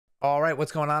All right,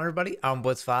 what's going on, everybody? I'm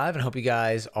Blitz5 and hope you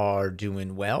guys are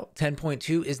doing well.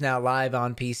 10.2 is now live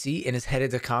on PC and is headed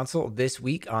to console this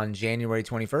week on January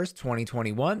 21st,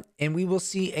 2021. And we will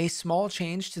see a small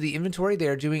change to the inventory. They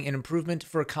are doing an improvement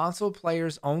for console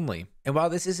players only. And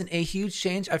while this isn't a huge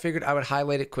change, I figured I would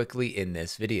highlight it quickly in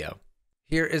this video.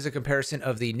 Here is a comparison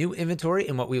of the new inventory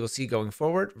and what we will see going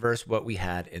forward versus what we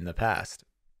had in the past.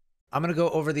 I'm going to go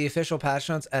over the official patch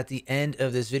notes at the end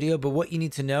of this video, but what you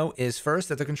need to know is first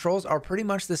that the controls are pretty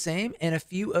much the same and a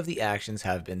few of the actions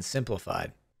have been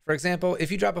simplified. For example,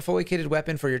 if you drop a fully kitted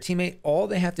weapon for your teammate, all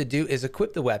they have to do is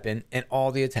equip the weapon and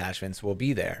all the attachments will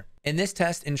be there. In this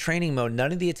test in training mode,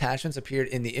 none of the attachments appeared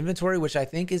in the inventory, which I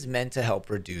think is meant to help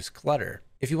reduce clutter.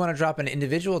 If you want to drop an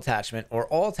individual attachment or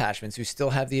all attachments, you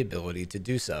still have the ability to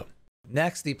do so.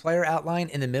 Next, the player outline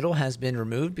in the middle has been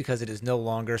removed because it is no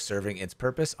longer serving its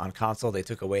purpose. On console, they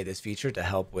took away this feature to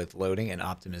help with loading and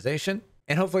optimization.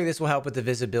 And hopefully this will help with the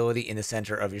visibility in the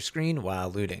center of your screen while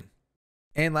looting.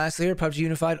 And lastly here, PUBG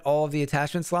unified all of the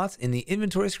attachment slots in the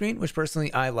inventory screen, which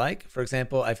personally I like. For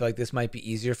example, I feel like this might be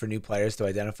easier for new players to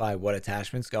identify what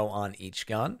attachments go on each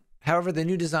gun. However, the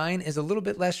new design is a little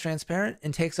bit less transparent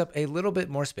and takes up a little bit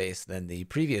more space than the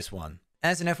previous one.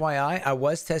 As an FYI, I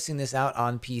was testing this out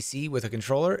on PC with a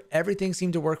controller. Everything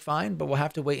seemed to work fine, but we'll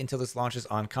have to wait until this launches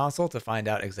on console to find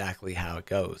out exactly how it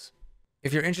goes.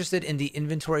 If you're interested in the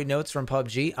inventory notes from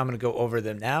PUBG, I'm going to go over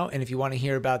them now. And if you want to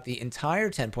hear about the entire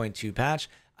 10.2 patch,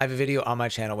 I have a video on my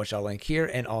channel, which I'll link here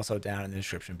and also down in the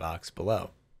description box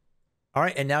below. All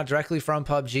right, and now directly from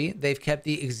PUBG, they've kept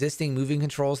the existing moving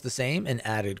controls the same and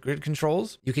added grid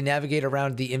controls. You can navigate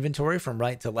around the inventory from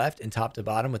right to left and top to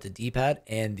bottom with the D-pad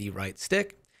and the right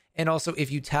stick. And also,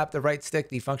 if you tap the right stick,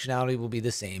 the functionality will be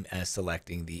the same as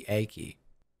selecting the A key.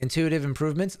 Intuitive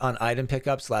improvements on item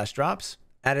pickup/drops.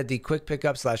 Added the quick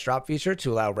pickup/drop feature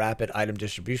to allow rapid item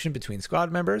distribution between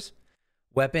squad members.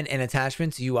 Weapon and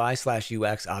attachments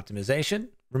UI/UX optimization.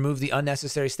 Remove the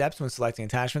unnecessary steps when selecting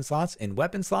attachment slots and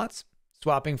weapon slots.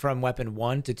 Swapping from weapon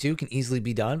 1 to 2 can easily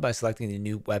be done by selecting the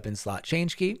new weapon slot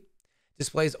change key.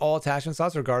 Displays all attachment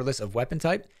slots regardless of weapon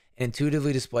type and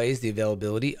intuitively displays the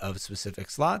availability of specific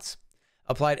slots.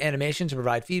 Applied animation to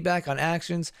provide feedback on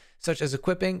actions such as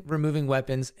equipping, removing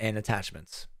weapons, and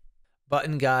attachments.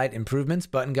 Button guide improvements.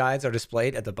 Button guides are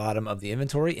displayed at the bottom of the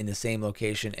inventory in the same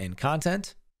location and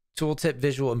content. Tooltip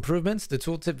visual improvements. The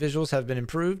tooltip visuals have been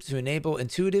improved to enable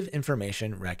intuitive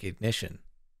information recognition.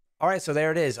 All right, so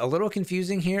there it is. A little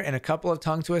confusing here and a couple of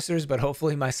tongue twisters, but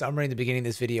hopefully my summary in the beginning of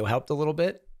this video helped a little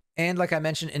bit. And like I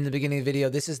mentioned in the beginning of the video,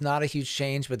 this is not a huge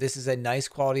change, but this is a nice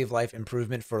quality of life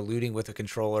improvement for looting with a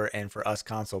controller and for us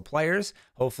console players.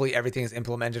 Hopefully everything is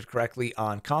implemented correctly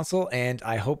on console, and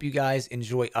I hope you guys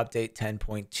enjoy update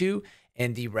 10.2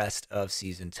 and the rest of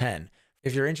season 10.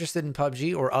 If you're interested in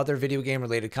PUBG or other video game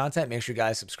related content, make sure you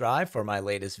guys subscribe for my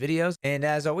latest videos. And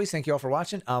as always, thank you all for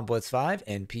watching. I'm Blitz5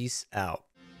 and peace out.